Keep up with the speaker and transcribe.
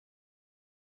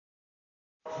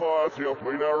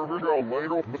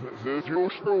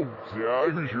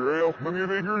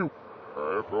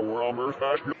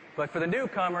But for the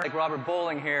newcomer, like Robert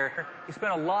Bowling here, he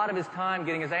spent a lot of his time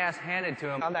getting his ass handed to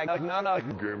him.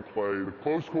 Gameplay, the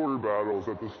close quarter battles,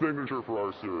 that's the signature for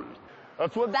our series.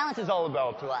 That's what balance is all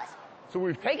about to us. So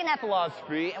we've taken that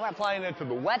philosophy and we're applying it to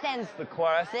the weapons, the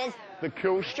classes, the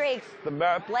kill streaks, the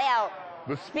map layout,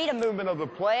 the speed of movement of the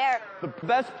player. The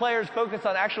best players focus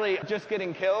on actually just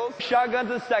getting kills.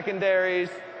 Shotguns as secondaries.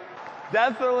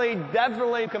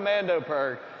 Definitely commando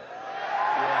perk.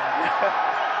 Yeah.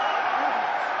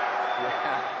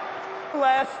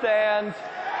 Last stand.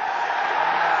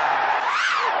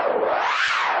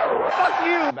 Fuck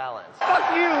you. Balance.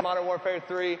 Fuck you. Modern Warfare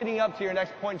 3. Leading up to your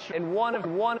next point in one,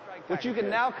 which you can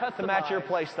now customize to match your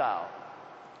play style.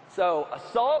 So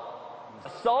assault,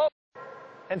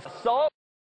 and assault.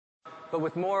 But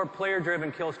with more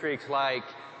player-driven kill streaks like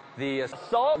the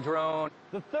assault drone.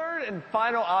 The third and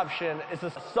final option is the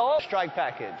assault strike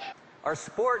package. Our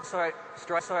sport strike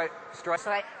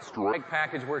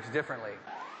package works differently.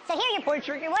 So here your point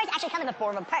streak rewards actually come in the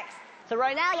form of perks. So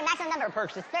right now your maximum number of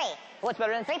perks is 3. What's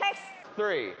better than 3 perks?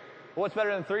 3. What's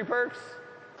better than 3 perks?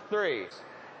 3.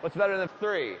 What's better than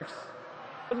 3?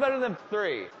 What's better than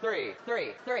 3? 3.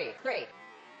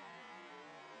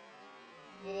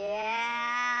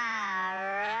 Yeah.